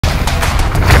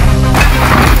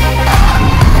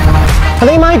Are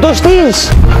they my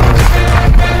dusties?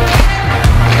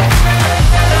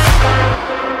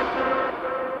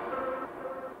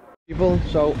 People,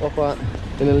 so up at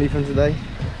in the leafing today.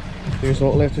 Doing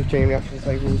some lift with chain reaction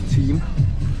cycles team.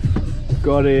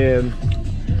 Got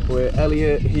with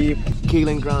Elliot, Heap,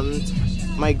 Keelan Grant,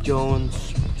 Mike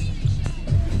Jones,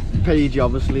 Paige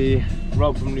obviously,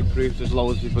 Rob from Nukeproof, there's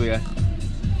loads of people here.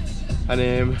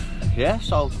 And yeah,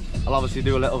 so I'll obviously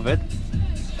do a little vid,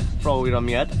 throw it on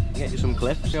my head, get you some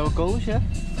clips, see how it goes, yeah.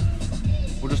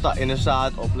 We'll just that inner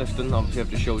side uplifting, obviously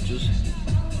have the shoulders.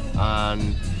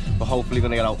 And we're hopefully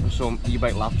going to get out for some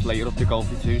e-bike laps later up to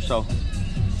Golfy too, so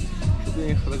should be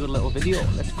in for a good little video.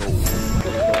 Let's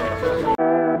go.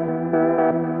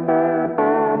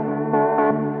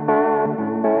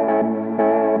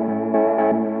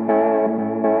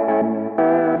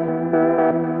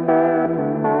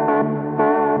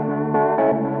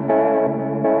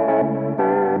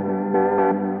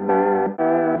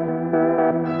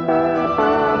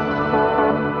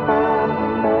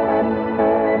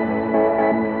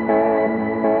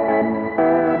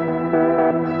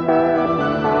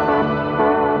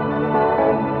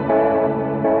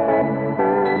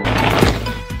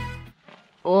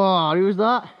 Oh, who was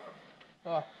that?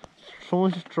 Oh.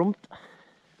 Someone just trumped.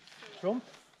 Trump?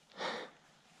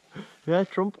 Yeah,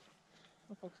 Trump.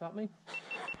 What the fuck's that mean?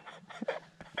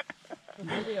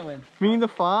 What video in? Mean the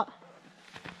fart.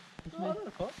 Oh,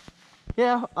 the fuck?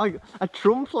 Yeah, I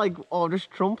trumped like, oh,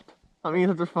 just trumped. That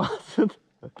means I just farted.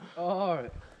 Oh,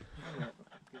 alright. Yeah,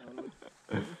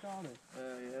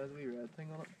 there's a wee red thing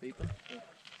on it, beeping.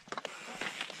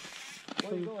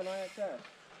 Where are you going, IXS?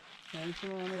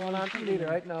 Yeah, on Anthony leader,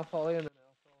 right now, follow you.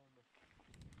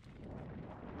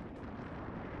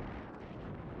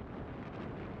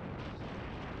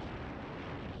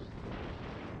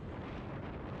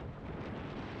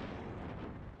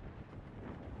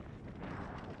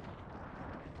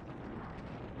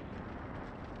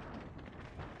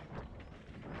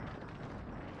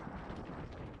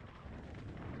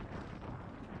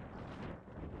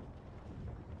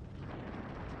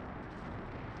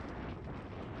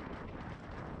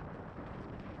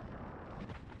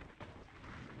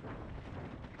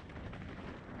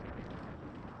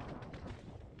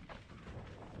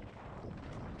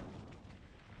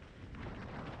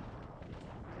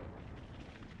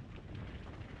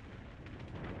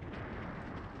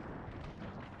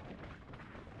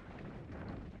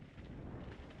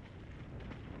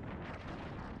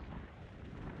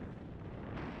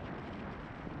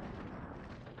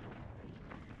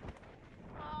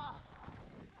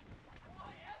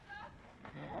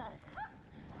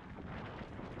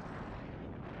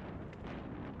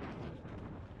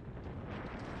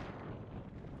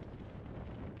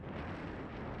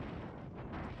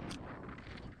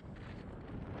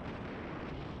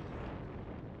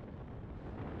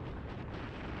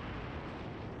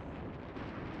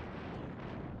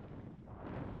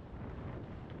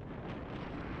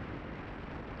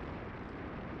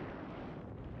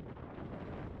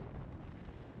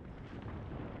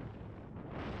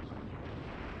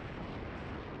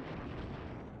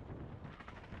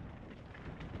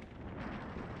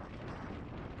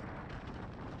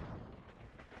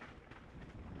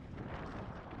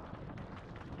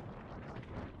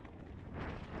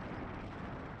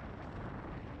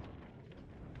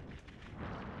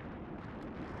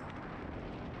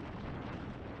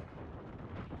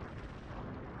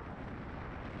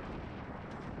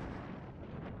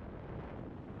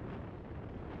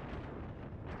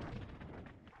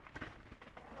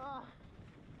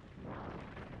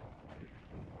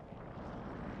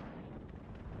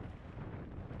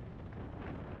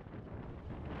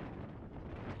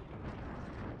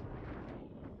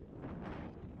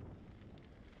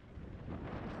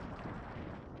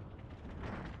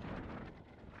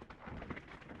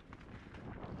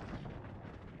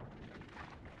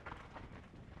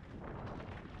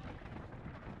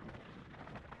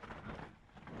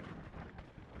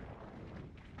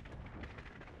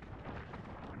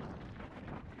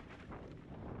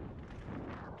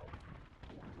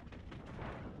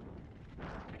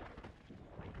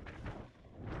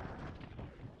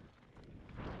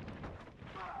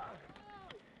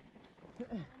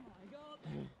 Oh my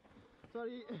god.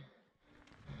 Sorry.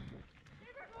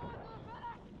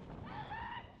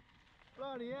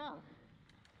 Bloody hell.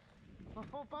 My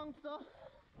foot bounced off.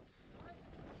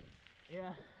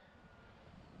 Yeah.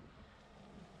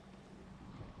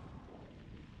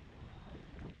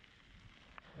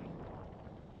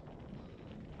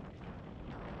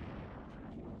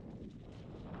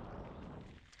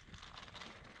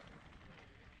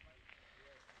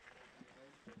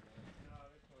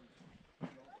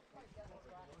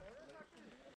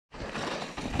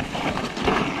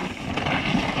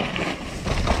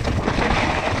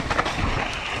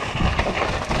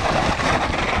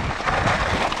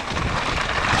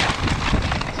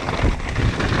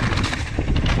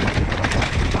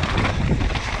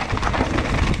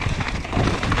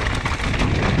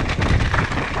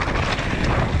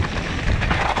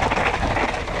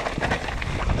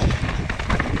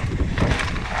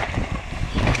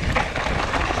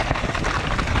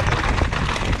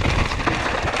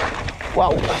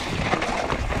 Wow.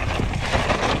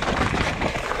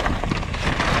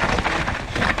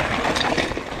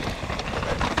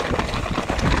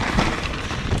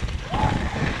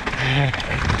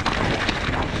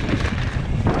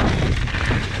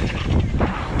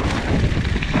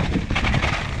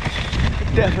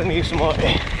 Definitely need some more.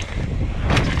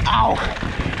 Ow!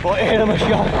 What hit him a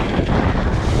shot.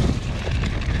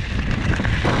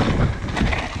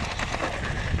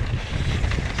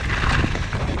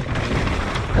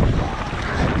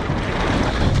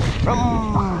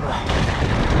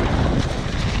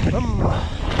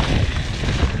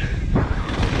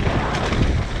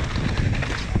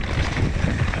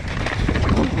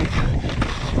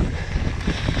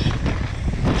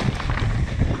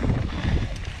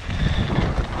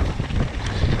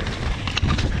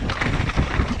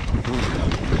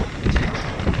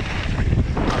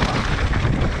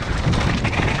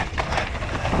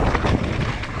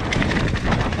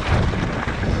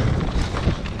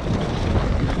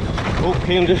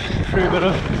 Okay, just threw a bit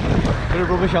of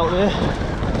rubbish out there.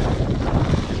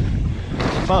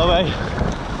 By the way,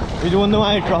 we don't know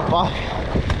why I drop back,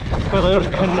 because I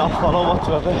just cannot follow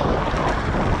whatsoever.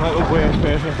 I'm like the worst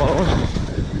person following.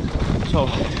 So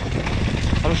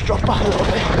I'll just drop back a little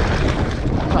bit,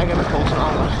 try and get my pulse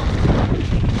on.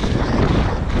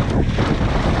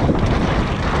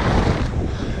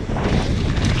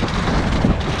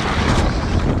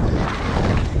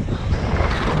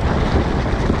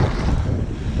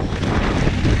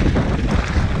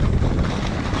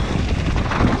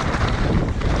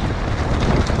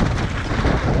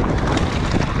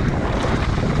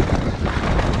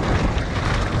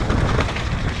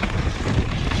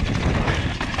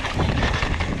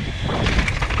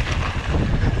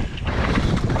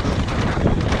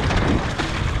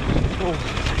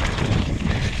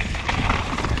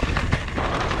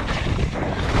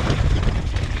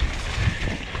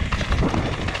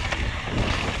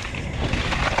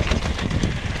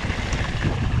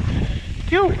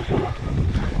 Cute.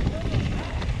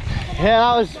 Yeah,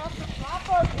 that was.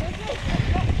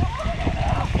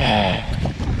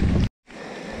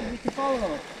 You can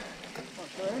follow.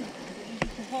 Okay. You can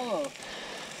follow.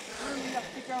 You have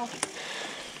to go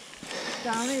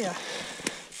down here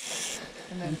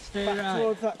and then stay back right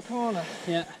towards that corner.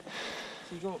 Yeah. So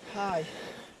you go up high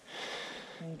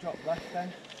and you drop left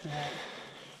then. Yeah.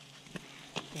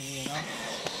 There you go.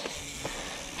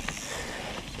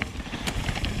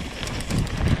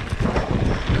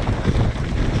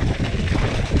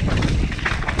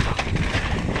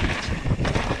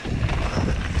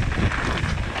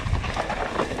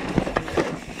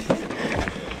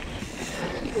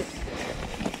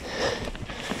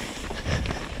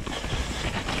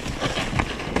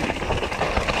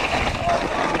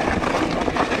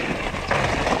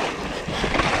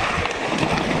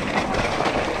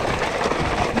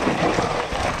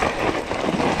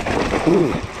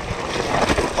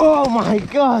 Oh my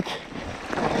god!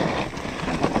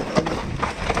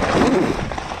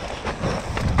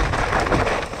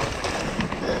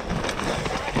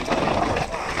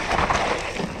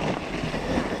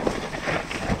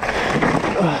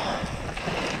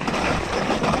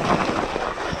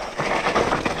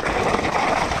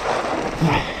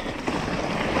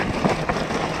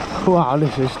 Wow,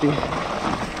 this is steep.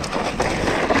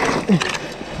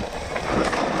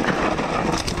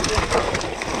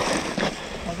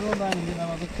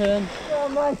 Turn. Oh,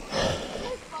 mate.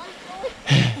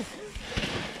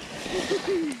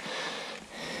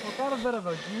 I've got a bit of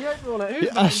a G8 on it.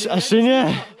 Yeah, I seen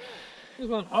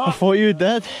you. I thought you were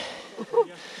dead.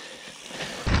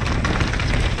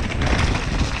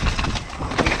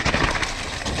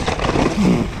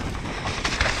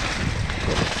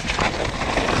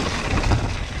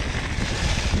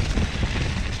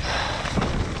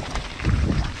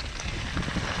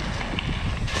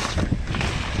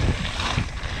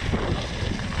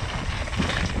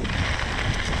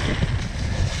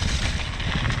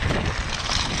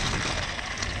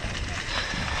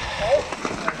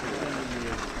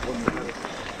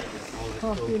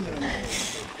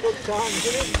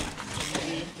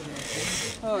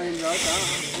 Oh, you enjoyed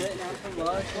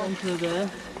that. Onto there.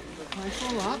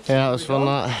 Yeah, that was fun,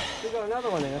 that. We got another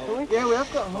one here, haven't we? Yeah, we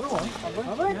have got another one.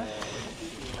 Have we?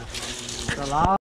 Yeah.